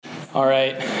All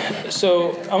right,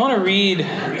 so I want to read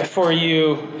for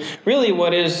you really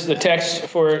what is the text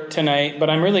for tonight, but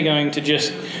I'm really going to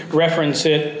just reference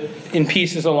it in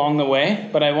pieces along the way,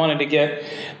 but I wanted to get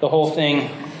the whole thing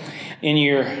in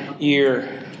your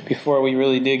ear before we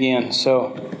really dig in.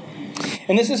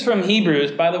 And this is from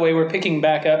Hebrews. By the way, we're picking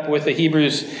back up with the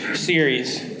Hebrews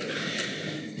series.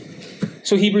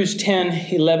 So Hebrews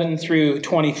 10:11 through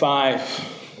 25.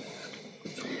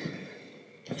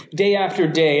 Day after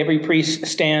day, every priest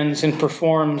stands and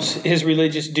performs his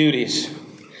religious duties.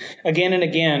 Again and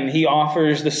again, he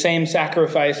offers the same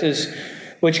sacrifices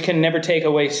which can never take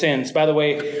away sins. By the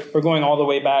way, we're going all the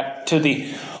way back to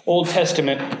the Old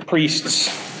Testament priests.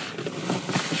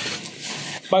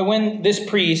 But when this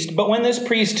priest,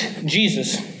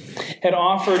 Jesus, had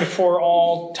offered for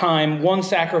all time one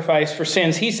sacrifice for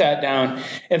sins, he sat down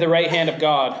at the right hand of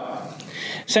God.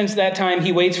 Since that time,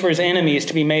 he waits for his enemies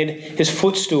to be made his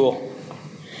footstool.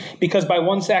 Because by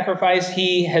one sacrifice,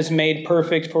 he has made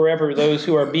perfect forever those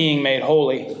who are being made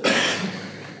holy.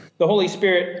 The Holy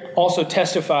Spirit also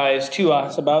testifies to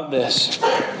us about this.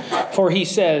 For he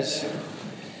says,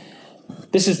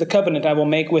 "This is the covenant I will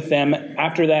make with them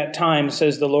after that time,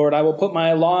 says the Lord. I will put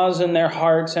my laws in their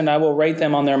hearts and I will write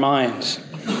them on their minds."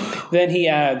 Then he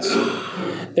adds,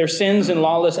 "Their sins and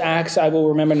lawless acts I will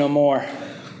remember no more.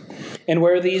 And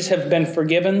where these have been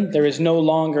forgiven, there is no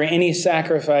longer any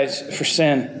sacrifice for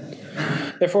sin.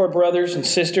 Therefore, brothers and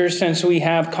sisters, since we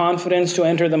have confidence to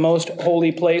enter the most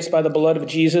holy place by the blood of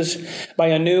Jesus, by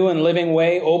a new and living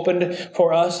way opened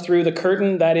for us through the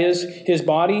curtain that is his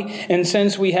body, and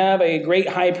since we have a great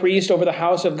high priest over the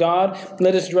house of God,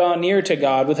 let us draw near to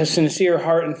God with a sincere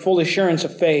heart and full assurance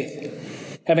of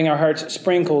faith, having our hearts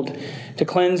sprinkled to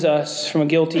cleanse us from a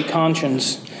guilty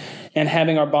conscience, and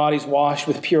having our bodies washed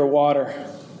with pure water.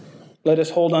 Let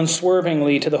us hold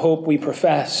unswervingly to the hope we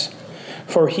profess,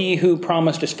 for he who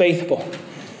promised is faithful.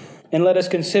 And let us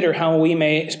consider how we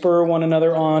may spur one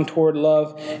another on toward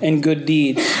love and good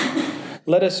deeds.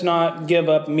 Let us not give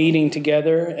up meeting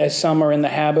together, as some are in the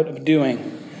habit of doing,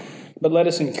 but let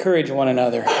us encourage one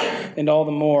another, and all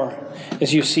the more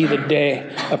as you see the day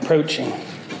approaching."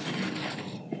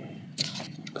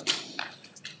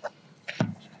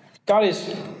 God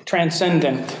is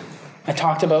transcendent. I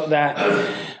talked about that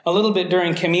a little bit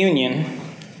during communion.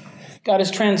 God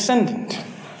is transcendent.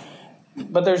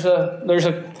 But there's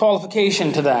a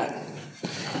qualification to that.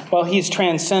 While he's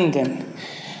transcendent,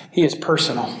 he is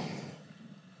personal.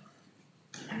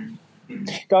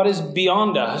 God is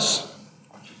beyond us.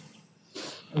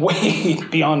 Way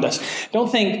beyond us.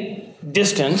 Don't think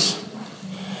distance,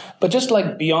 but just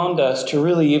like beyond us to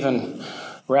really even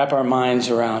wrap our minds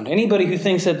around. Anybody who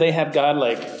thinks that they have God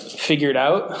figured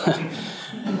out?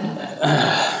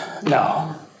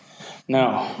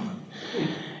 No.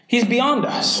 He's beyond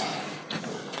us.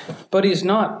 But he's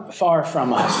not far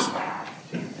from us.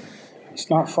 He's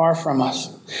not far from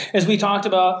us. As we talked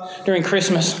about during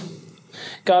Christmas,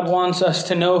 God wants us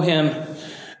to know him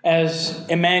as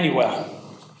Emmanuel,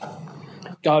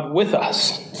 God with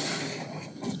us.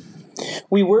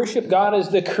 We worship God as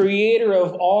the creator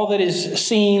of all that is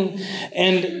seen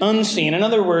and unseen. In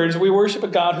other words, we worship a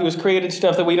God who has created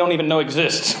stuff that we don't even know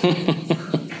exists.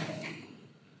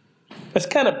 That's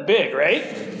kind of big, right?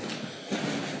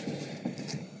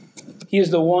 He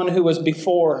is the one who was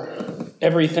before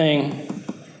everything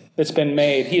that's been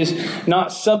made. He is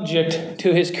not subject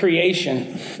to his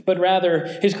creation, but rather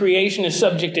his creation is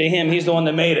subject to him. He's the one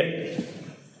that made it.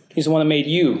 He's the one that made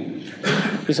you.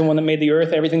 He's the one that made the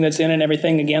earth, everything that's in it, and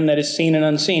everything, again, that is seen and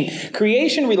unseen.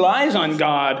 Creation relies on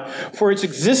God for its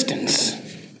existence.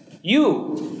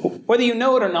 You, whether you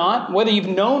know it or not, whether you've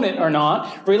known it or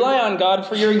not, rely on God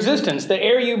for your existence. The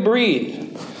air you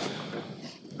breathe,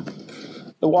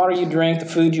 the water you drink, the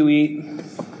food you eat,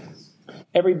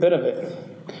 every bit of it.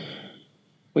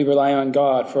 We rely on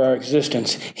God for our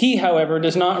existence. He, however,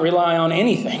 does not rely on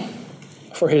anything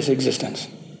for his existence.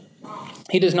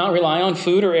 He does not rely on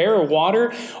food or air or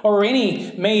water or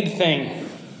any made thing.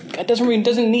 God doesn't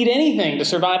need anything to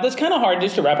survive. That's kind of hard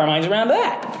just to wrap our minds around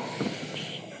that.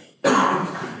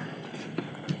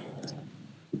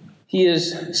 He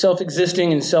is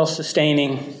self-existing and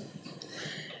self-sustaining.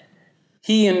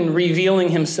 He, in revealing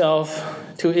himself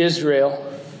to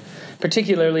Israel,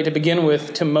 particularly to begin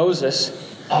with to Moses,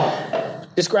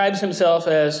 describes himself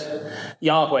as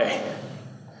Yahweh,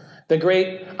 the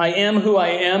great I am who I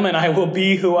am, and I will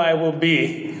be who I will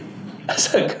be.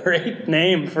 That's a great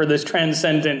name for this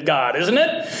transcendent God, isn't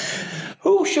it?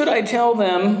 Who should I tell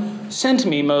them sent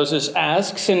me, Moses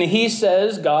asks, and he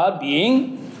says, God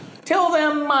being, tell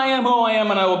them I am who I am,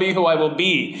 and I will be who I will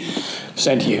be,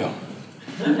 sent you.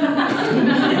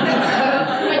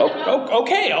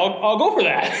 okay, I'll go for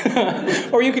that.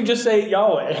 Or you can just say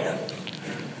Yahweh.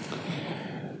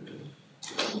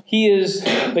 He is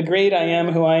the great I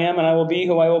am who I am, and I will be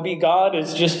who I will be. God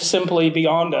is just simply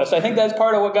beyond us. I think that's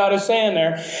part of what God is saying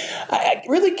there. I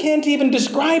really can't even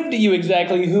describe to you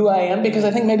exactly who I am, because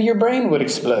I think maybe your brain would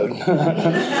explode.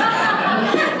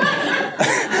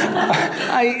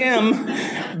 I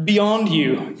am beyond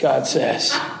you, God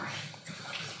says.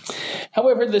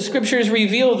 However, the scriptures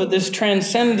reveal that this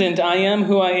transcendent I am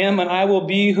who I am and I will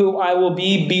be who I will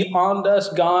be beyond us.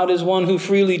 God is one who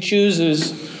freely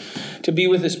chooses to be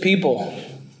with his people.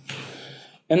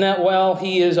 And that while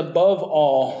he is above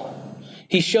all,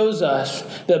 he shows us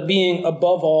that being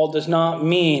above all does not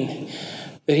mean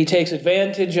that he takes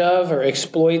advantage of or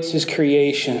exploits his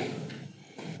creation,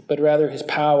 but rather his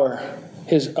power,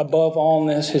 his above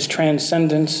allness, his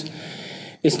transcendence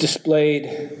is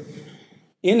displayed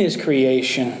in his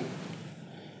creation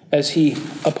as he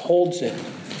upholds it,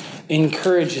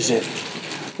 encourages it,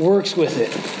 works with it,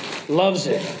 loves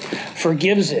it,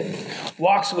 forgives it,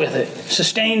 walks with it,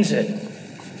 sustains it.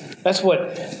 That's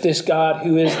what this God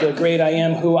who is the great I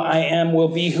am, who I am, will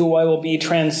be, who I will be,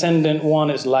 transcendent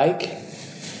one is like.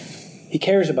 He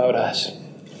cares about us.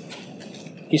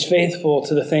 He's faithful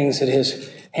to the things that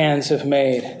his hands have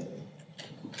made.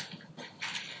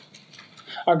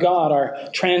 Our God, our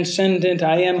transcendent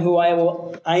I am who I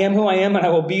am, and I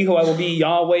will be who I will be,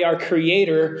 Yahweh, our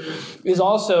Creator, is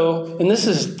also, and this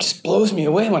just blows me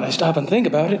away when I stop and think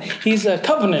about it, he's a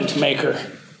covenant maker.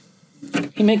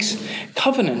 He makes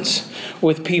covenants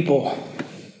with people.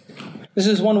 This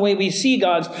is one way we see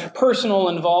God's personal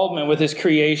involvement with his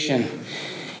creation.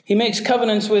 He makes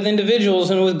covenants with individuals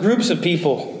and with groups of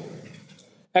people.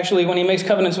 Actually, when he makes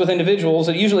covenants with individuals,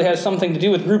 it usually has something to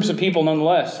do with groups of people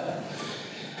nonetheless.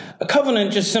 A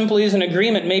covenant just simply is an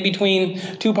agreement made between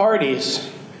two parties.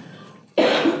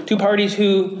 Two parties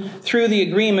who, through the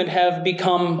agreement, have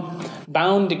become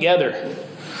bound together.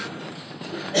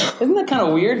 Isn't that kind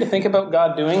of weird to think about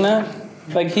God doing that?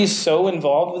 Like he's so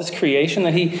involved with his creation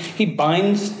that he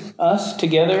binds us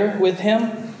together with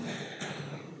him.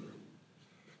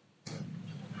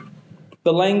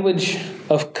 The language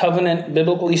of covenant,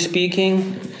 biblically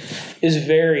speaking, is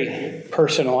very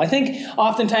personal. I think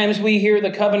oftentimes we hear the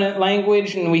covenant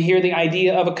language and we hear the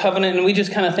idea of a covenant and we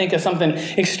just kind of think of something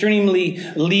extremely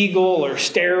legal or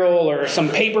sterile or some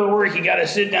paperwork you got to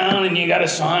sit down and you got to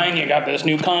sign. You got this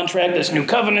new contract, this new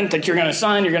covenant that you're going to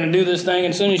sign. You're going to do this thing.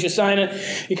 And as soon as you sign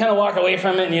it, you kind of walk away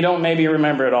from it and you don't maybe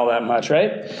remember it all that much,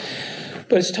 right?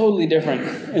 But it's totally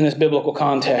different in this biblical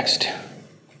context.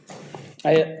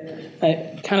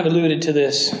 I kind of alluded to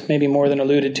this, maybe more than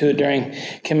alluded to it during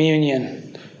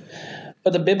communion.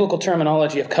 But the biblical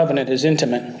terminology of covenant is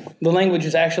intimate. The language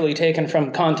is actually taken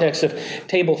from context of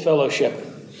table fellowship.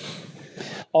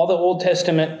 All the Old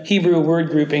Testament Hebrew word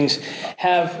groupings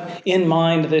have in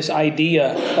mind this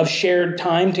idea of shared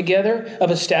time together,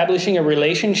 of establishing a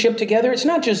relationship together. It's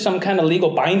not just some kind of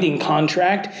legal binding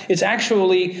contract. It's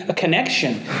actually a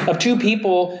connection of two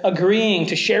people agreeing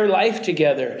to share life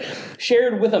together,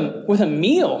 shared with a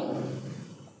meal.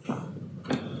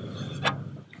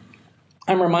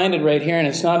 I'm reminded right here, and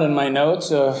it's not in my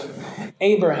notes, of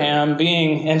Abraham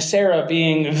and Sarah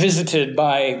being visited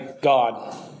by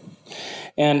God.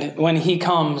 And when he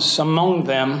comes among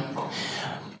them,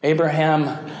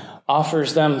 Abraham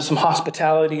offers them some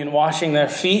hospitality in washing their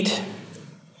feet.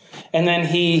 And then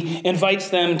he invites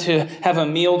them to have a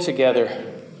meal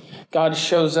together. God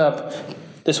shows up,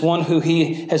 this one who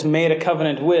he has made a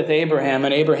covenant with, Abraham,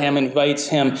 and Abraham invites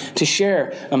him to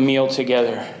share a meal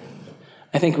together.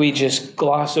 I think we just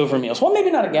gloss over meals. Well,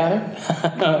 maybe not at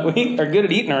Gather. We are good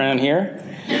at eating around here.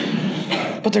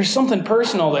 But there's something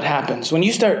personal that happens. When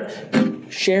you start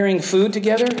sharing food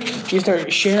together, you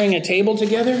start sharing a table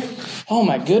together, oh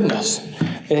my goodness.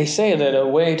 They say that a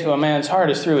way to a man's heart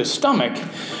is through his stomach,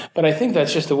 but I think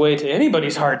that's just a way to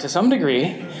anybody's heart to some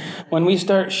degree. When we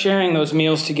start sharing those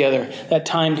meals together, that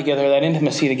time together, that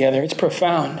intimacy together, it's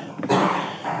profound.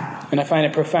 And I find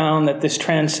it profound that this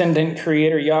transcendent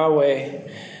Creator Yahweh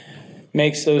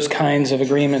makes those kinds of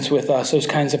agreements with us, those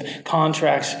kinds of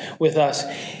contracts with us.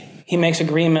 He makes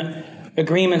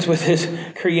agreements with his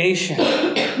creation.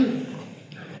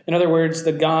 In other words,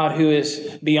 the God who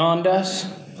is beyond us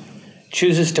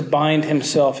chooses to bind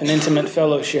himself in intimate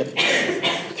fellowship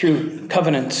through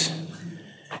covenants.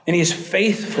 And he is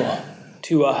faithful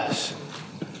to us,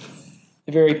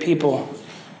 the very people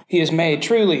he has made.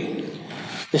 Truly,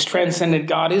 this transcendent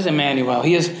God is Emmanuel.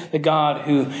 He is the God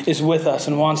who is with us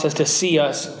and wants us to see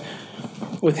us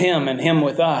with him and him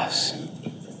with us.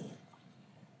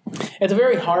 At the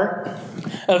very heart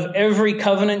of every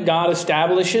covenant God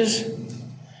establishes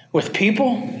with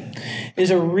people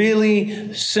is a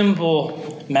really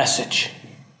simple message.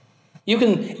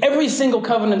 Every single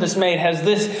covenant that's made has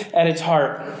this at its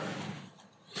heart.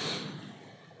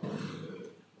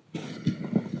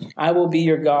 I will be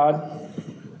your God,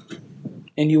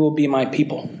 and you will be my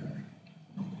people.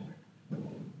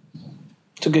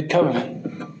 It's a good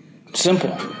covenant. It's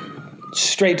simple. It's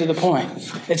straight to the point.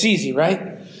 It's easy,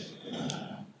 right?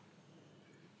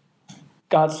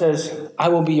 God says, I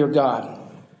will be your God,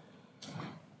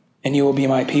 and you will be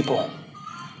my people.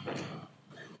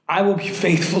 I will be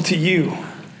faithful to you.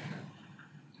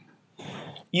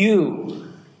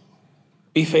 You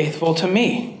be faithful to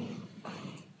me.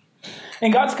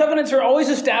 And God's covenants are always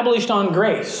established on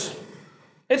grace.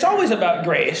 It's always about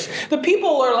grace. The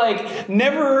people are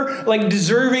never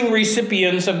deserving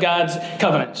recipients of God's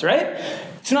covenants, right?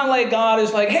 It's not like God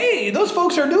is like, hey, those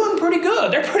folks are doing pretty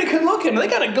good. They're pretty good looking. They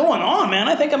got it going on, man.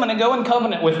 I think I'm going to go in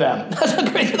covenant with them. That's a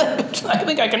great. I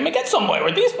think I can get somewhere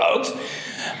with these folks.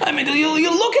 I mean,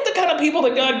 you look at the kind of people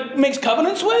that God makes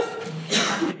covenants with.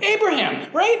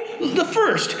 Abraham, right? The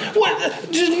first.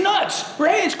 What? Just nuts,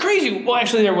 right? It's crazy. Well,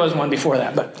 actually, there was one before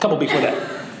that, but a couple before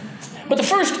that. But the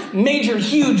first major,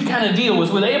 huge kind of deal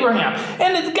was with Abraham.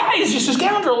 And the guy is just a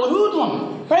scoundrel, a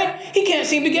hoodlum, right? He can't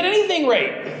seem to get anything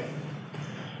right.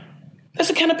 That's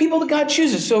the kind of people that God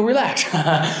chooses, so relax.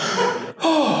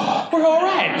 Oh, we're all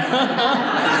right.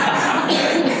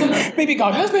 Maybe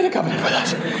God has made a covenant with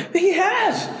us. He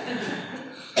has.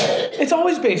 It's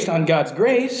always based on God's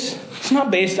grace. It's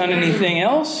not based on anything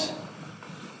else.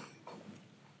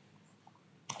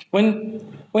 When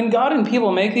God and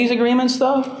people make these agreements,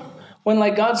 though, when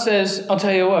God says, I'll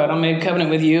tell you what, I'll make a covenant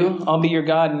with you, I'll be your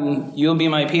God and you'll be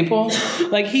my people,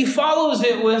 he follows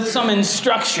it with some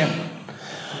instruction.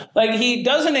 He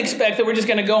doesn't expect that we're just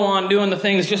going to go on doing the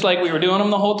things just like we were doing them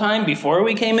the whole time before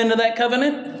we came into that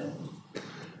covenant.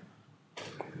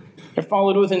 They're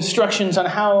followed with instructions on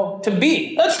how to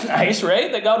be. That's nice,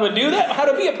 right? That God would do that? How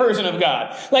to be a person of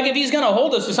God. If he's going to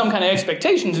hold us to some kind of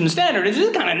expectations and standard, it's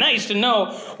just kind of nice to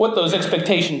know what those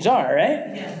expectations are,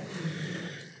 right? Yeah.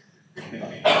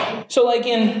 So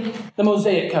in the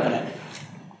Mosaic covenant,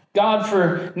 God,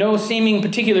 for no seeming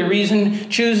particular reason,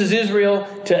 chooses Israel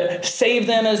to save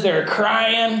them as they're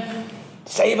crying.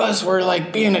 Save us,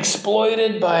 we're being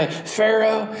exploited by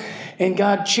Pharaoh. And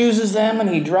God chooses them and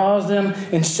he draws them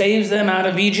and saves them out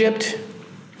of Egypt.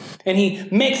 And he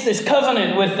makes this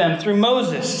covenant with them through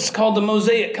Moses. It's called the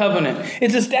Mosaic covenant.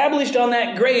 It's established on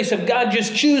that grace of God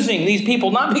just choosing these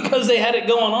people, not because they had it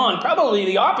going on, probably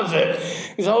the opposite,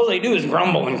 because all they do is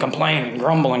grumble and complain and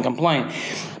grumble and complain.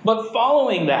 But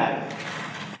following that,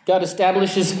 God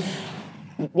establishes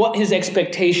what his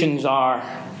expectations are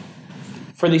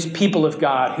for these people of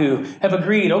God who have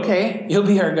agreed, okay, you'll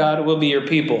be our God, we'll be your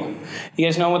people. You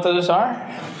guys know what those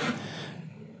are?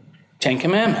 10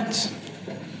 Commandments.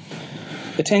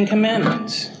 The 10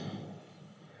 Commandments.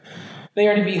 They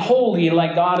are to be holy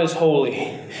like God is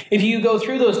holy. If you go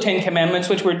through those 10 Commandments,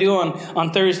 which we're doing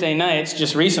on Thursday nights,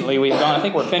 just recently we've gone, I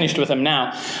think we're finished with them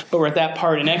now, but we're at that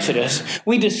part in Exodus,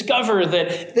 we discover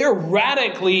that they're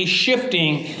radically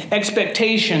shifting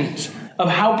expectations of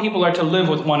how people are to live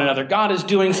with one another. God is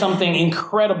doing something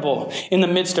incredible in the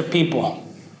midst of people.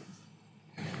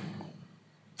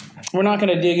 We're not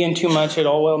going to dig in too much at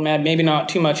all. Well, maybe not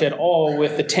too much at all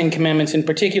with the 10 Commandments in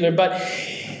particular. But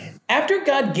after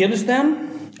God gives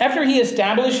them, after he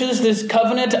establishes this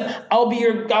covenant, I'll be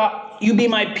your God, you be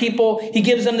my people. He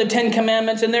gives them the 10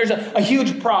 Commandments, and there's a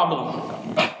huge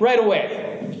problem right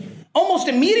away. Almost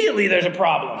immediately there's a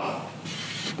problem.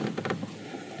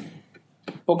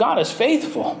 Well, God is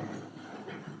faithful.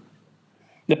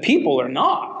 The people are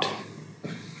not.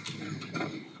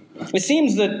 It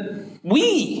seems that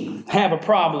we have a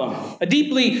problem, a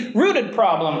deeply rooted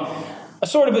problem, a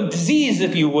sort of a disease,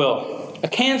 if you will, a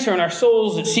cancer in our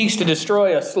souls that seeks to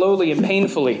destroy us slowly and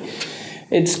painfully.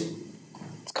 It's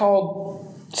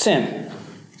called sin.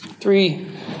 3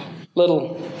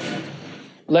 little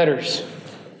letters.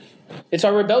 It's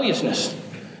our rebelliousness,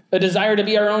 a desire to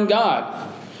be our own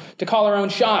God, to call our own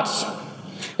shots.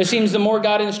 It seems the more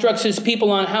God instructs his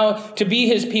people on how to be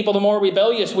his people, the more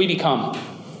rebellious we become.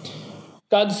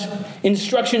 God's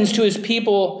instructions to his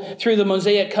people through the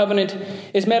Mosaic covenant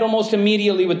is met almost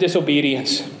immediately with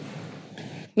disobedience.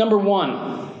 Number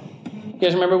 1. You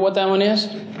guys remember what that one is?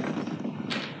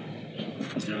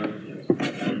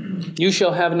 You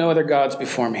shall have no other gods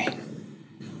before me.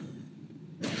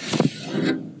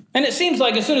 And it seems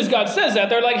like as soon as God says that,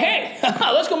 they're like, hey,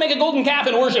 let's go make a golden calf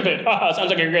and worship it. Sounds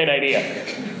like a great idea.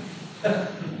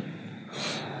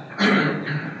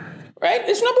 Right?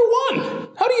 It's number 1.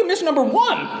 How do you miss number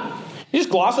 1? You just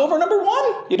gloss over number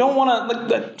 1? You don't want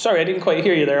to... Sorry, I didn't quite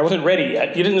hear you there. I wasn't ready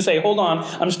yet. You didn't say, hold on,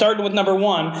 I'm starting with number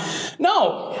 1.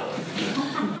 No.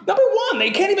 Number 1,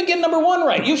 they can't even get number 1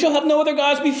 right. You shall have no other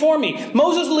gods before me.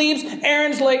 Moses leaves.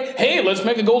 Aaron's like, hey, let's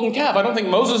make a golden calf. I don't think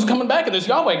Moses is coming back in this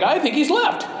Yahweh guy. I think he's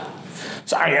left.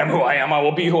 So I am who I am. I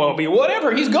will be who I will be.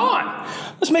 Whatever, he's gone.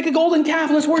 Let's make a golden calf.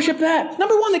 Let's worship that.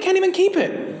 Number 1, they can't even keep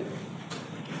it.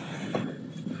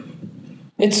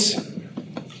 It's,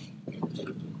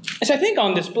 I think,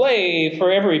 on display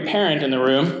for every parent in the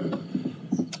room.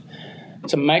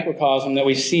 It's a microcosm that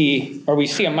we see, or we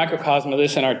see a microcosm of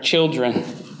this in our children.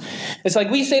 It's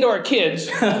like we say to our kids,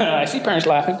 I see parents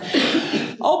laughing,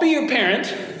 I'll be your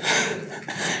parent,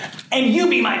 and you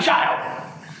be my child.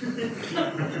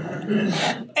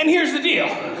 And here's the deal.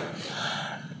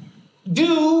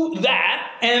 Do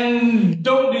that, and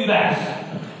don't do that.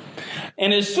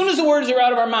 And as soon as the words are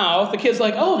out of our mouth, the kid's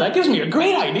like, oh, that gives me a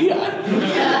great idea.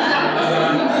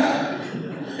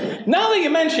 Now that you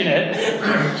mention it,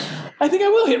 I think I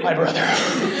will hit my brother.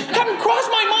 Hadn't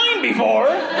crossed my mind before.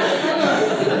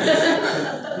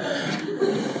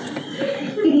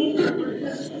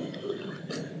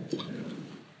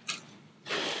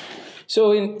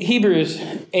 So in Hebrews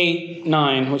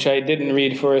 8:9, which I didn't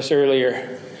read for us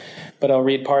earlier, but I'll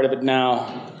read part of it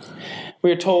now. We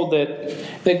are told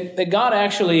that God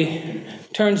actually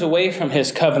turns away from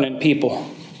his covenant people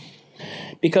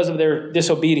because of their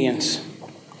disobedience.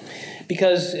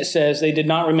 Because, it says, they did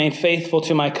not remain faithful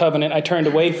to my covenant, I turned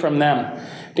away from them,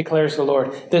 declares the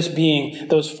Lord. This being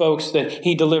those folks that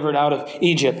he delivered out of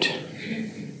Egypt,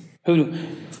 who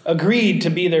agreed to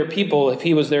be their people if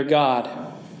he was their God.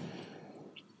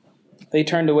 They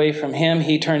turned away from him,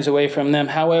 he turns away from them.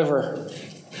 However,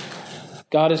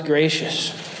 God is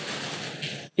gracious.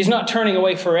 He's not turning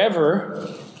away forever,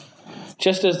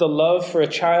 just as the love for a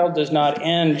child does not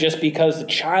end just because the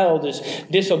child is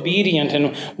disobedient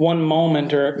in one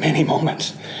moment or many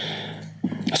moments.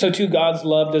 So too God's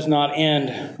love does not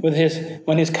end when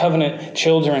his covenant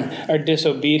children are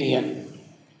disobedient.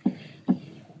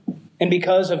 And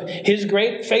because of his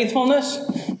great faithfulness,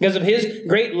 because of his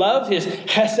great love, his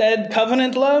chesed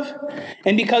covenant love,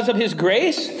 and because of his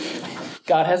grace,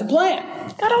 God has a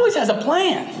plan. God always has a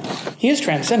plan. He is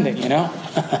transcendent, you know.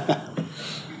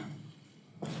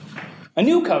 A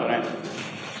new covenant.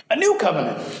 A new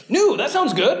covenant. New, that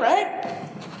sounds good, right?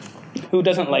 Who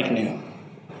doesn't like new?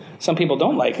 Some people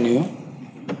don't like new.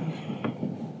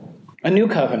 A new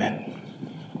covenant.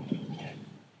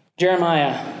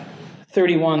 Jeremiah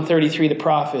 31:33, the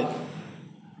prophet.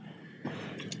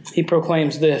 He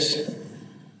proclaims this.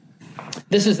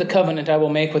 This is the covenant I will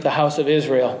make with the house of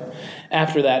Israel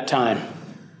after that time,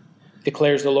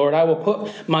 declares the Lord. I will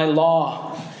put my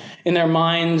law in their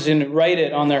minds and write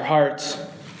it on their hearts.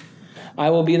 I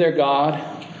will be their God,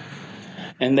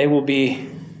 and they will be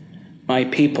my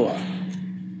people.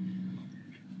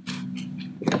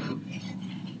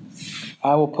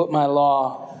 I will put my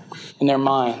law in their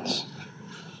minds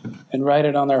and write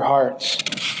it on their hearts.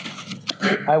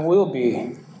 I will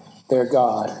be their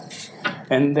God,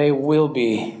 and they will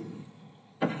be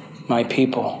my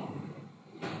people.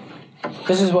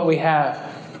 This is what we have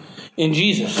in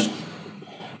Jesus.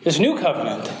 This new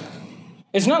covenant.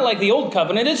 It's not like the old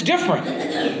covenant, it's different.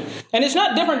 And it's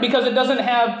not different because it doesn't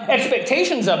have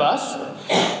expectations of us.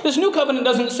 This new covenant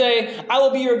doesn't say, I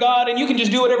will be your God and you can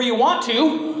just do whatever you want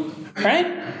to.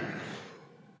 Right?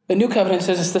 The new covenant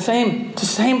says it's the same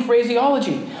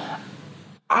phraseology.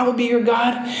 I will be your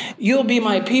God, you'll be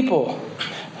my people.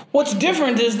 What's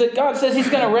different is that God says he's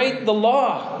going to write the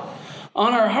law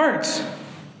on our hearts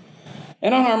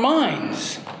and on our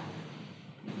minds.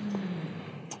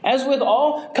 As with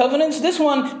all covenants, this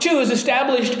one too is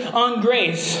established on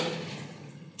grace.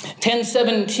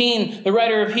 10:17, the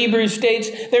writer of Hebrews states,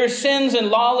 their sins and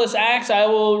lawless acts I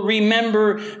will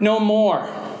remember no more.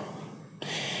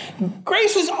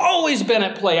 Grace has always been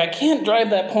at play. I can't drive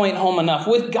that point home enough.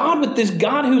 With God, with this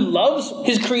God who loves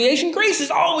his creation, grace has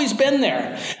always been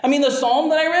there. I mean, the psalm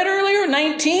that I read earlier,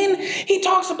 19, he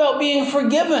talks about being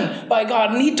forgiven by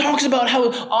God. And he talks about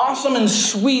how awesome and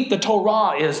sweet the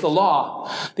Torah is, the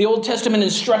law, the Old Testament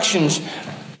instructions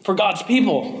for God's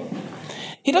people.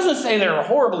 He doesn't say they're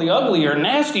horribly ugly or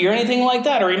nasty or anything like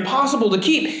that or impossible to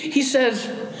keep. He says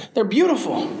they're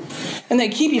beautiful and they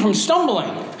keep you from stumbling.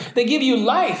 They give you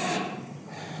life.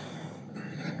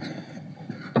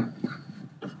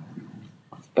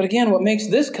 But again, what makes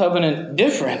this covenant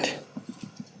different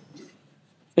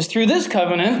is through this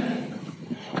covenant,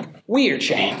 we are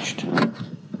changed.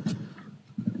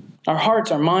 Our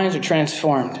hearts, our minds are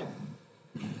transformed.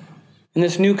 In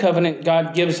this new covenant,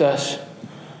 God gives us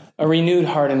a renewed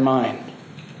heart and mind.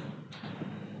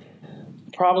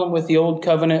 problem with the old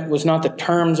covenant was not the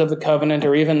terms of the covenant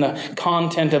or even the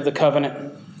content of the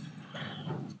covenant,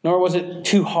 nor was it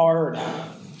too hard,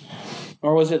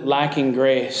 nor was it lacking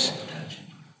grace.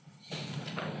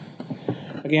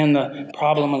 Again, the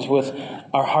problem was with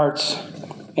our hearts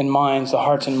and minds, the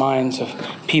hearts and minds of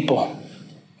people.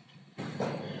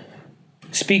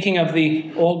 Speaking of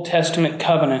the Old Testament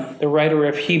covenant, the writer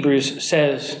of Hebrews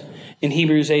says in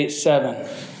Hebrews 8:7,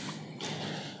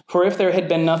 "For if there had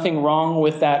been nothing wrong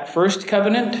with that first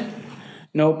covenant,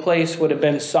 no place would have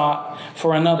been sought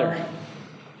for another.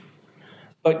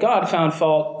 But God found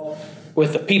fault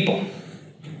with the people."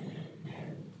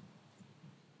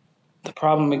 The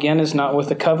problem again is not with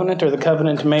the covenant or the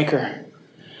covenant maker.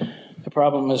 The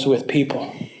problem is with people.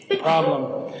 The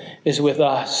problem is with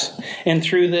us. And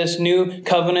through this new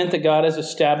covenant that God has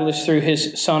established through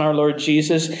His Son, our Lord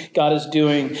Jesus, God is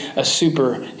doing a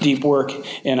super deep work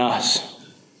in us.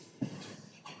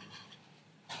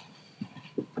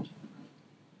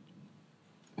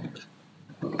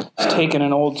 He's taken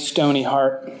an old stony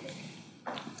heart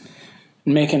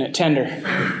and making it tender.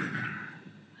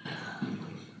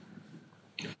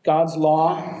 God's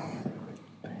law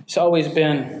has always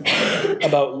been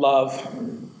about love.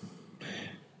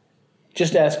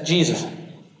 Just ask Jesus.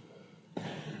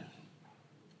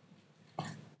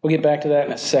 We'll get back to that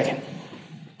in a second.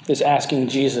 Just asking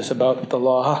Jesus about the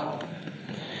law.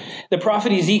 The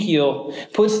prophet Ezekiel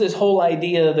puts this whole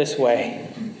idea this way.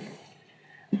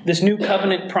 This new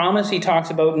covenant promise he talks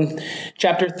about in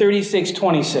chapter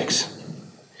 36:26.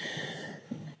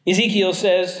 Ezekiel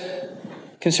says,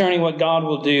 concerning what God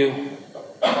will do,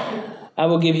 "I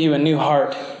will give you a new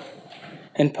heart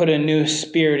and put a new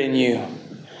spirit in you.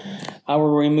 I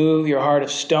will remove your heart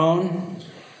of stone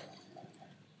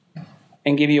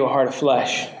and give you a heart of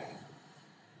flesh."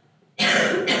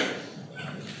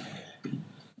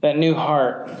 That new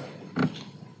heart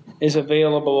is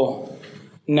available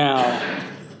now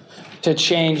to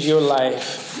change your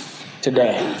life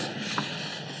today.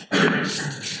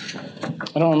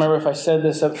 I don't remember if I said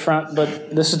this up front,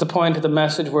 but this is the point of the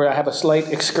message where I have a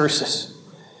slight excursus.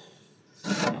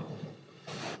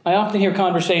 I often hear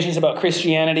conversations about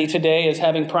Christianity today as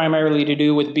having primarily to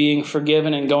do with being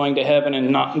forgiven and going to heaven and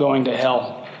not going to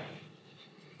hell.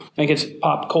 I think it's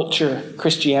pop culture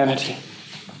Christianity.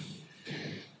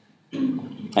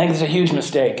 I think it's a huge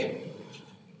mistake.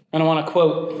 And I want to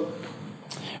quote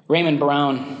Raymond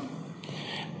Brown,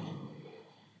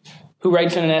 who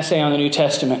writes in an essay on the New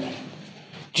Testament.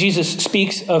 Jesus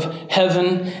speaks of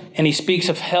heaven and he speaks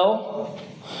of hell,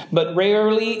 but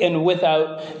rarely and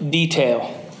without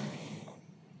detail.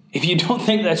 If you don't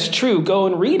think that's true, go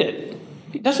and read it.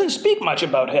 He doesn't speak much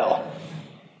about hell.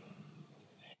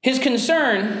 His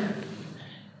concern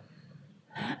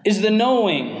is the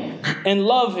knowing and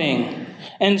loving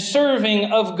and serving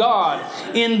of God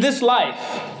in this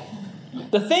life.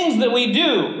 The things that we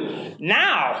do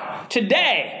now,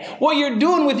 today, what you're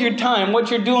doing with your time, what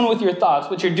you're doing with your thoughts,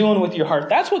 what you're doing with your heart.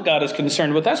 That's what God is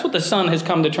concerned with. That's what the Son has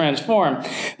come to transform.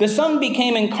 The Son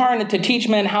became incarnate to teach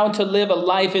men how to live a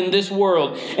life in this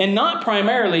world and not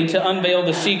primarily to unveil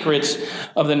the secrets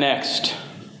of the next.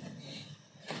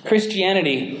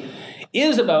 Christianity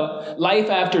is about life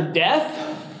after death.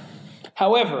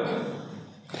 However,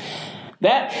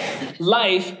 that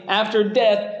life after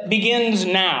death begins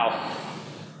now.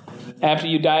 After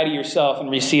you die to yourself and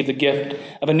receive the gift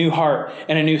of a new heart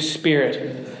and a new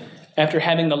spirit. After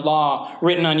having the law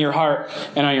written on your heart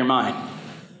and on your mind.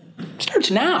 It starts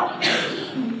now.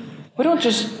 We don't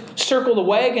just circle the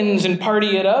wagons and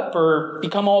party it up or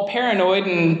become all paranoid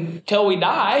until we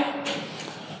die.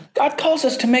 God calls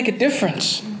us to make a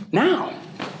difference now,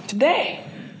 today.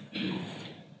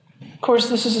 Of course,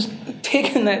 this is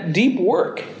taking that deep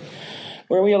work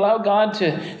where we allow God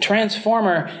to transform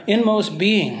our inmost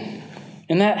being.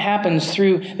 And that happens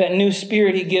through that new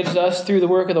spirit he gives us through the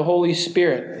work of the Holy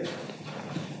Spirit,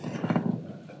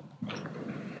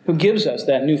 who gives us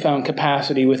that newfound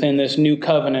capacity within this new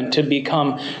covenant to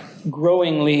become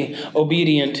growingly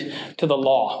obedient to the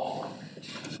law.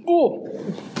 Ooh.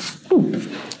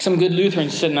 Some good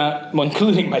Lutherans sitting out, well,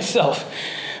 including myself,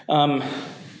 I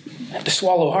have to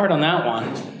swallow hard on that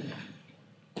one.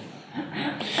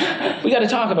 We got to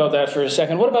talk about that for a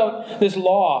second. What about this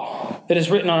law that is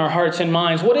written on our hearts and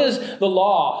minds? What is the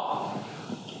law?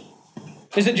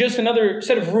 Is it just another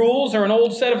set of rules or an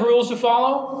old set of rules to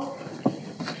follow?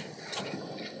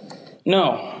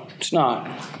 No, it's not.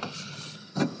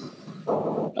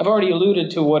 I've already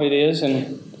alluded to what it is,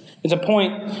 and it's a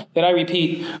point that I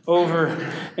repeat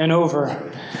over and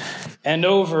over and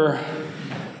over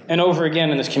and over again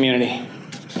in this community.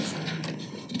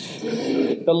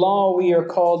 the law we are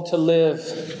called to live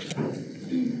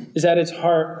is at its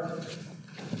heart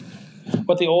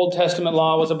what the Old Testament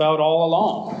law was about all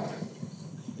along.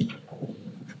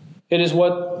 It is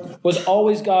what was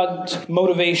always God's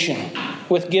motivation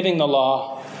with giving the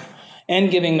law and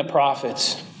giving the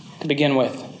prophets to begin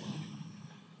with.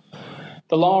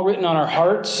 The law written on our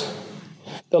hearts,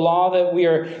 the law that we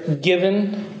are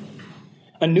given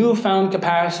a newfound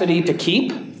capacity to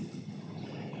keep,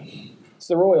 it's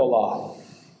the royal law,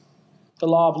 the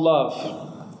law of love.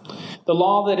 The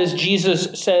law that, as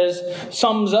Jesus says,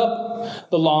 sums up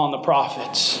the law and the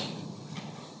prophets.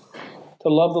 To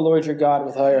love the Lord your God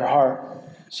with all your heart,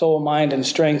 soul, mind, and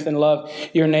strength, and love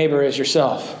your neighbor as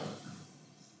yourself.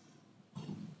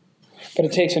 But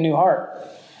it takes a new heart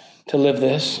to live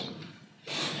this.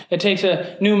 It takes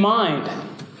a new mind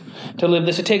to live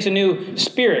this. It takes a new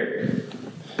spirit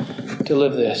to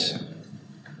live this.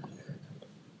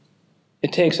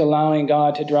 It takes allowing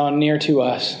God to draw near to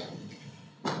us.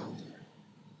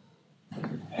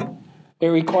 It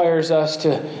requires us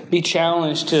to be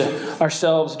challenged to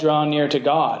ourselves draw near to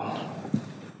God.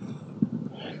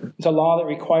 It's a law that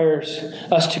requires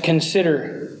us to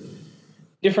consider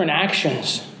different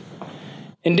actions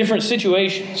in different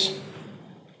situations.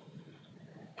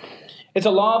 It's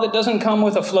a law that doesn't come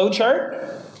with a flow chart.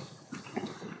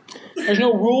 There's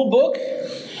no rule book,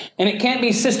 and it can't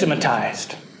be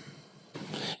systematized.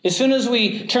 As soon as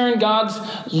we turn God's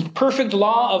perfect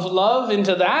law of love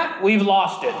into that, we've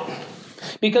lost it.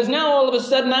 Because now all of a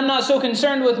sudden I'm not so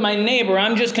concerned with my neighbor.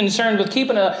 I'm just concerned with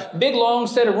keeping a big long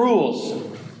set of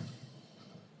rules.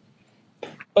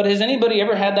 But has anybody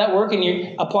ever had that work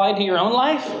applied to your own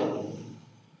life?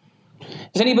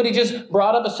 Has anybody just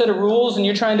brought up a set of rules and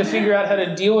you're trying to figure out how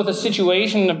to deal with a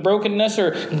situation of brokenness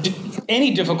or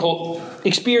any difficult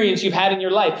experience you've had in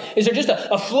your life? Is there just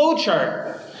a flow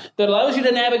chart that allows you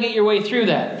to navigate your way through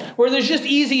that, where there's just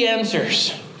easy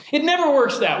answers? It never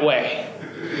works that way.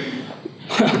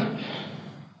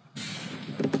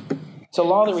 It's a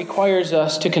law that requires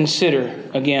us to consider,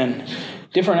 again,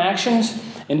 different actions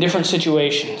in different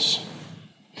situations.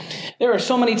 There are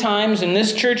so many times in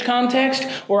this church context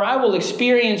where I will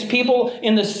experience people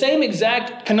in the same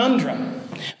exact conundrum,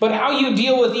 but how you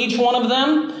deal with each one of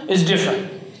them is different.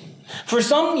 For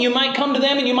some, you might come to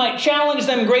them and you might challenge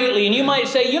them greatly, and you might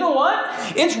say, you know what?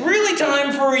 It's really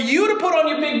time for you to put on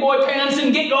your big boy pants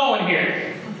and get going here.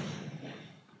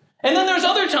 And then there's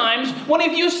other times when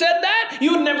if you said that,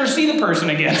 you would never see the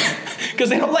person again because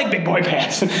they don't like big boy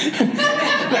pants.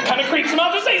 That kind of creeps them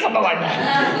out to say something like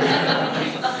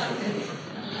that.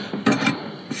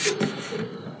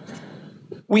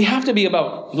 We have to be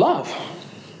about love.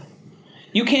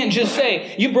 You can't just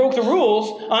say, you broke the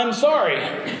rules, I'm sorry.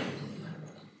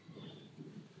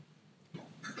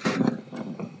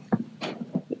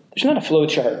 There's not a flow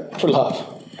chart for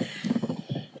love.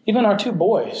 Even our two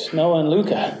boys, Noah and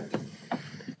Luca,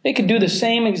 they could do the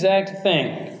same exact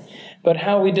thing, but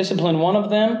how we discipline one of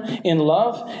them in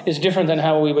love is different than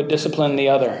how we would discipline the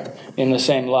other in the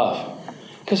same love.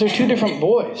 Because they're two different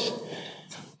boys.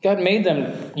 God made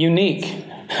them unique.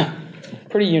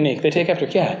 Pretty unique. They take after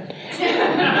Cat.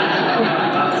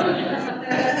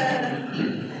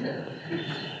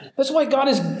 That's why God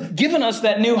has given us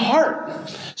that new heart,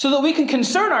 so that we can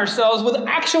concern ourselves with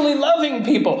actually loving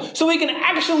people, so we can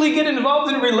actually get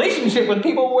involved in a relationship with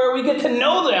people where we get to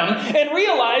know them and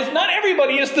realize not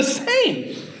everybody is the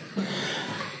same.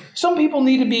 Some people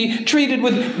need to be treated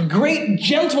with great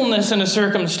gentleness in a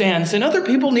circumstance, and other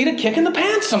people need a kick in the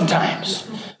pants sometimes.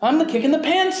 I'm the kick in the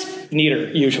pants needer,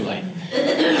 usually.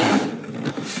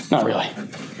 Not really.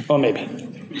 Well,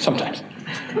 maybe. Sometimes.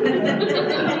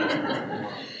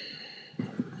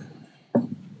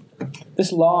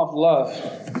 This law of love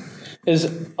is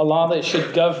a law that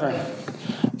should govern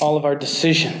all of our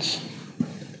decisions.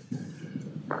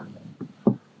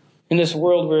 In this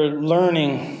world, we're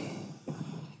learning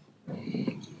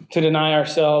to deny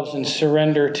ourselves and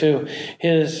surrender to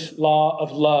His law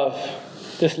of love,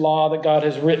 this law that God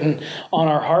has written on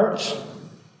our hearts.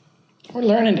 We're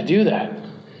learning to do that.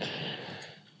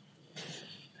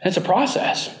 It's a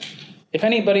process. If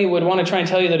anybody would want to try and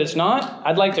tell you that it's not,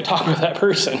 I'd like to talk with that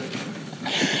person.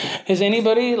 Has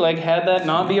anybody had that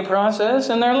not be a process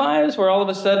in their lives where all of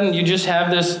a sudden you just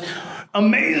have this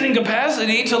amazing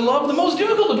capacity to love the most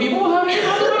difficult of people without any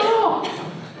problem at all?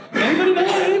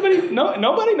 Anybody? No,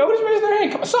 nobody? Nobody's raising their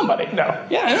hand. Come on, somebody. No.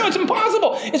 Yeah, I know it's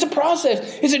impossible. It's a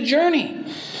process. It's a journey.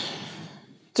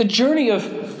 It's a journey of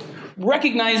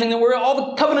recognizing that we're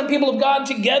all the covenant people of God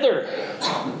together.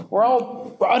 We're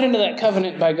all brought into that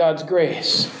covenant by God's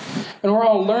grace. And we're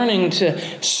all learning to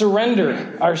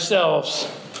surrender ourselves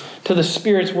to the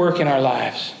Spirit's work in our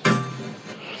lives.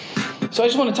 So I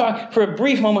just want to talk for a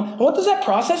brief moment. What does that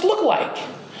process look like?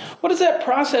 What is that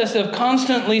process of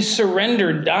constantly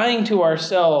surrender, dying to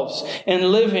ourselves, and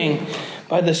living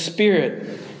by the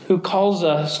Spirit who calls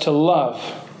us to love?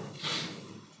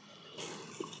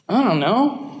 I don't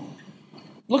know.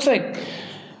 Looks like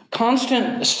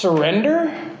constant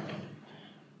surrender.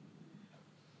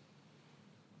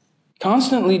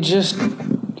 Constantly just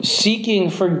seeking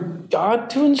for God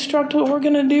to instruct what we're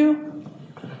going to do.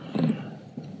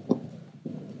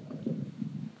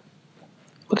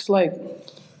 Looks like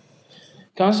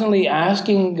constantly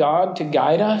asking God to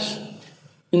guide us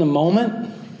in the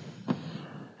moment.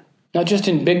 Not just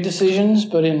in big decisions,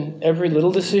 but in every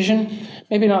little decision.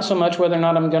 Maybe not so much whether or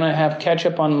not I'm going to have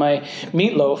ketchup on my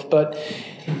meatloaf, but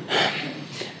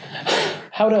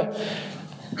how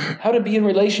to be in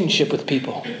relationship with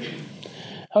people.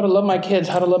 How to love my kids,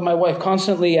 how to love my wife.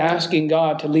 Constantly asking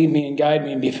God to lead me and guide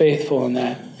me and be faithful in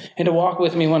that. And to walk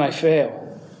with me when I fail.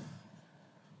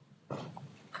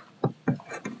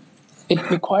 It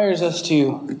requires us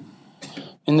to,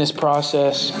 in this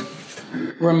process,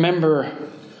 remember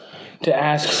to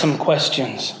ask some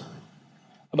questions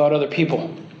about other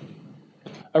people.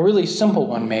 A really simple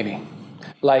one, maybe.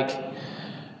 Like,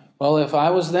 well, if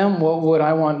I was them, what would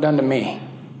I want done to me?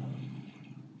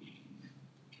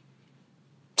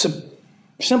 It's a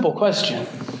simple question.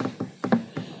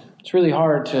 It's really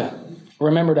hard to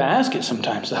remember to ask it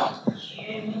sometimes, though.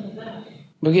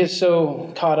 We get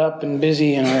so caught up and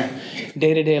busy in our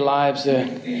day-to-day lives that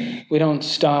we don't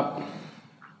stop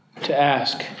to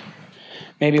ask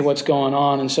maybe what's going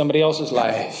on in somebody else's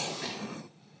life,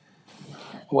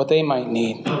 what they might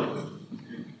need.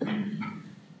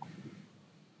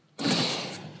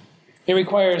 It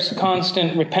requires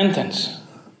constant repentance,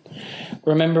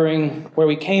 remembering where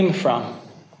we came from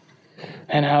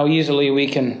and how easily we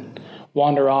can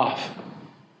wander off.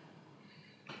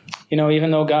 You know,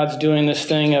 even though God's doing this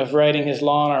thing of writing His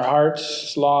law in our hearts,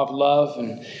 His law of love,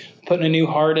 and putting a new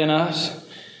heart in us,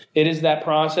 it is that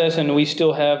process, and we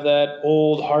still have that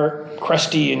old heart,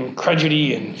 crusty and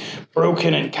crudgy and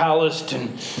broken and calloused,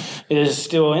 and it is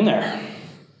still in there.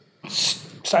 It's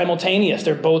simultaneous.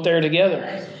 They're both there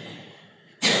together.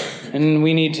 And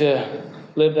we need to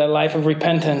live that life of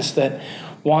repentance that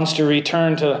wants to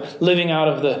return to living out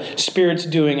of the Spirit's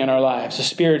doing in our lives, the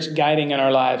Spirit's guiding in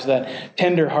our lives, that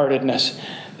tenderheartedness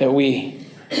that we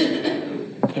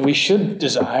should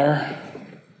desire.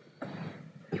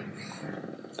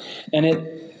 And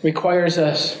it requires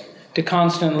us to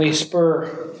constantly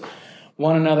spur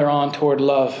one another on toward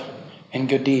love and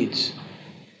good deeds.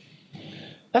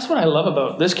 That's what I love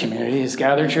about this community, this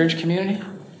Gather Church community.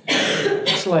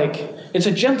 It's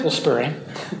a gentle spurring,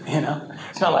 you know.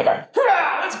 It's not like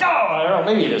let's go! I don't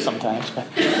know, maybe it is sometimes.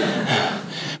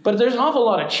 But there's an awful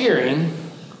lot of cheering.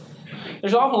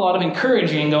 There's an awful lot of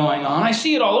encouraging going on. I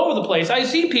see it all over the place. I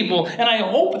see people, and I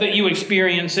hope that you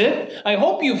experience it. I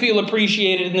hope you feel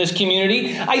appreciated in this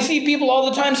community. I see people all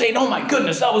the time saying, oh my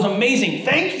goodness, that was amazing.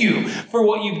 Thank you for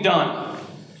what you've done.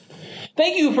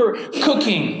 Thank you for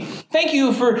cooking. Thank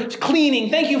you for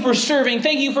cleaning. Thank you for serving.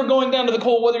 Thank you for going down to the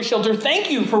cold weather shelter. Thank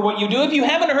you for what you do. If you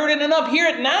haven't heard it enough, hear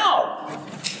it now.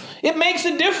 It makes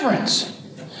a difference.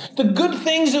 The good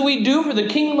things that we do for the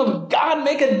kingdom of God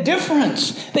make a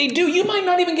difference. They do. You might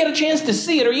not even get a chance to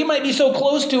see it, or you might be so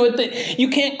close to it that you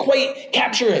can't quite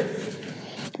capture it.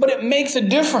 But it makes a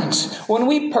difference. When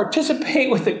we participate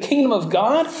with the kingdom of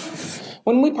God,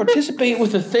 when we participate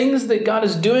with the things that God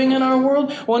is doing in our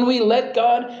world, when we let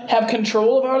God have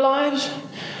control of our lives,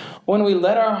 when we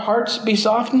let our hearts be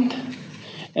softened,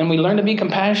 and we learn to be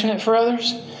compassionate for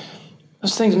others,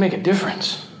 those things make a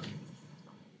difference.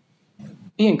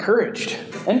 Be encouraged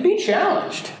and be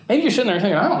challenged. Maybe you're sitting there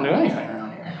thinking, I don't do anything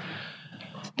around here.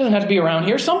 It doesn't have to be around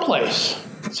here, someplace.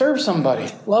 Serve somebody.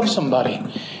 Love somebody.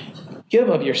 Give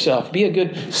of yourself. Be a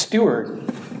good steward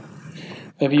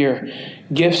of your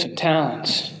gifts and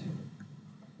talents.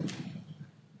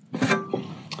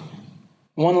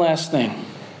 One last thing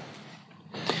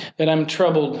that I'm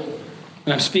troubled,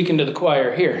 and I'm speaking to the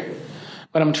choir here,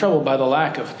 but I'm troubled by the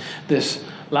lack of this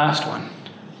last one.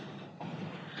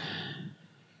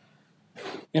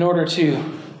 In order to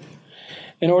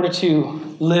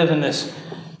live in this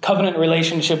covenant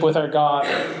relationship with our God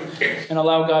and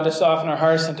allow God to soften our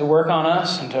hearts and to work on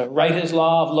us and to write His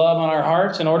law of love on our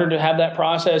hearts, in order to have that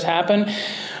process happen,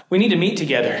 we need to meet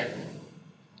together.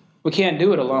 We can't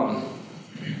do it alone.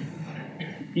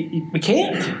 We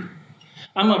can't.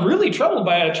 I'm really troubled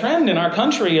by a trend in our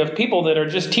country of people that are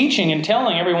just teaching and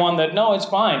telling everyone that, no, it's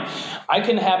fine. I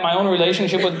can have my own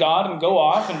relationship with God and go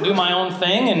off and do my own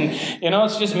thing. And,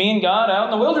 it's just me and God out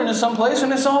in the wilderness someplace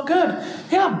and it's all good.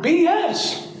 Yeah,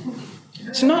 BS.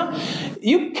 It's not.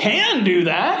 You can do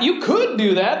that. You could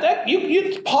do that.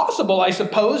 It's possible, I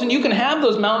suppose. And you can have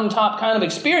those mountaintop kind of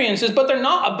experiences, but they're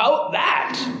not about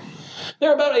that.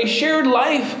 They're about a shared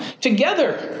life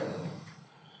together.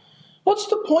 What's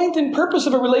the point and purpose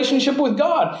of a relationship with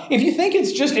God? If you think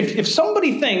it's just, if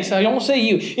somebody thinks, I don't say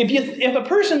you, if a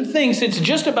person thinks it's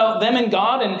just about them and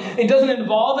God and it doesn't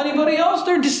involve anybody else,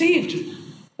 they're deceived.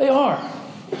 They are.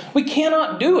 We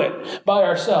cannot do it by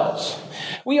ourselves.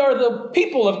 We are the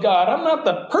people of God. I'm not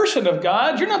the person of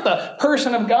God. You're not the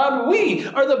person of God. We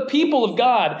are the people of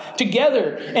God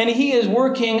together. And He is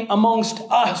working amongst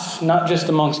us, not just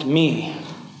amongst me,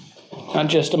 not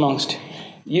just amongst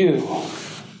you.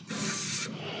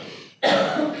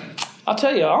 I'll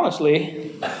tell you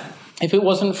honestly, if it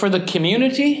wasn't for the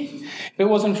community, if it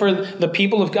wasn't for the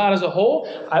people of God as a whole,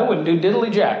 I wouldn't do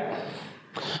diddly jack.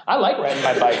 I like riding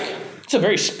my bike. It's a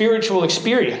very spiritual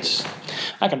experience.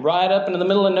 I can ride up into the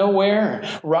middle of nowhere,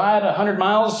 or ride 100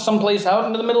 miles someplace out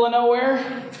into the middle of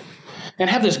nowhere, and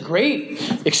have this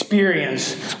great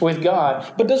experience with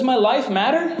God. But does my life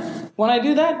matter when I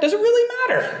do that? Does it really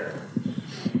matter?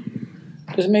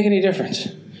 Does it make any difference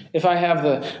if I have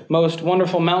the most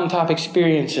wonderful mountaintop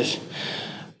experiences,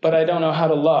 but I don't know how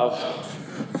to love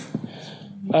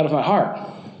out of my heart?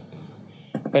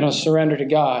 If I don't surrender to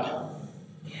God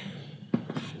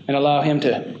and allow Him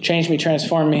to change me,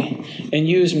 transform me, and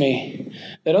use me,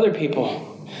 that other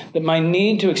people that might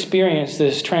need to experience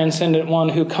this transcendent one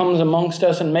who comes amongst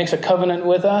us and makes a covenant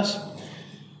with us,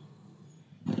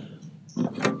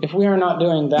 if we are not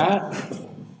doing that,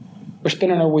 we're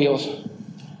spinning our wheels.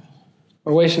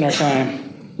 We're wasting our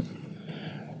time.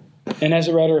 And as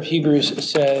the writer of Hebrews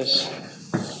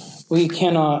says, we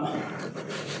cannot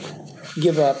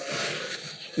give up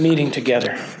meeting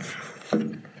together.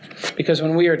 Because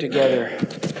when we are together,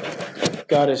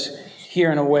 God is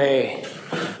here in a way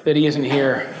that He isn't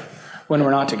here when we're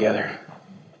not together.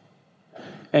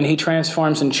 And He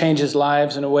transforms and changes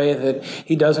lives in a way that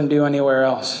He doesn't do anywhere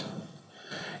else.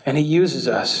 And He uses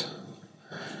us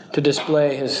to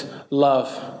display His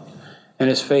love and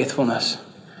His faithfulness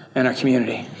in our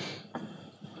community.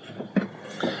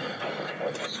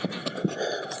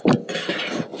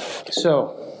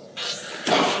 So,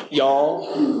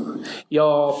 y'all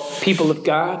people of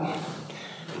God,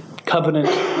 covenant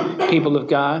people of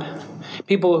God,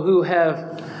 people who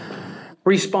have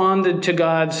responded to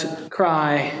God's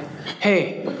cry,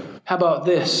 hey, how about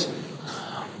this?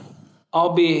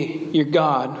 I'll be your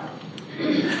God.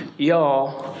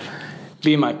 Y'all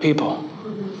be my people.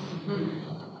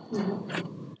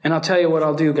 And I'll tell you what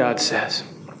I'll do, God says.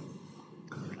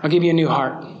 I'll give you a new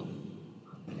heart.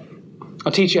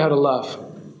 I'll teach you how to love.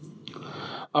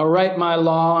 I'll write my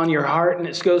law on your heart, and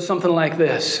it goes something like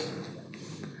this.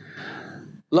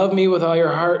 Love me with all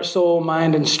your heart, soul,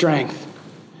 mind, and strength.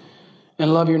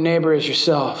 And love your neighbor as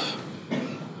yourself.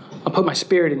 I'll put my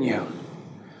spirit in you.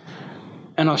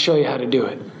 And I'll show you how to do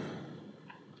it.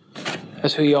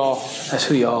 That's who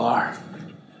y'all are.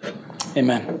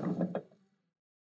 Amen.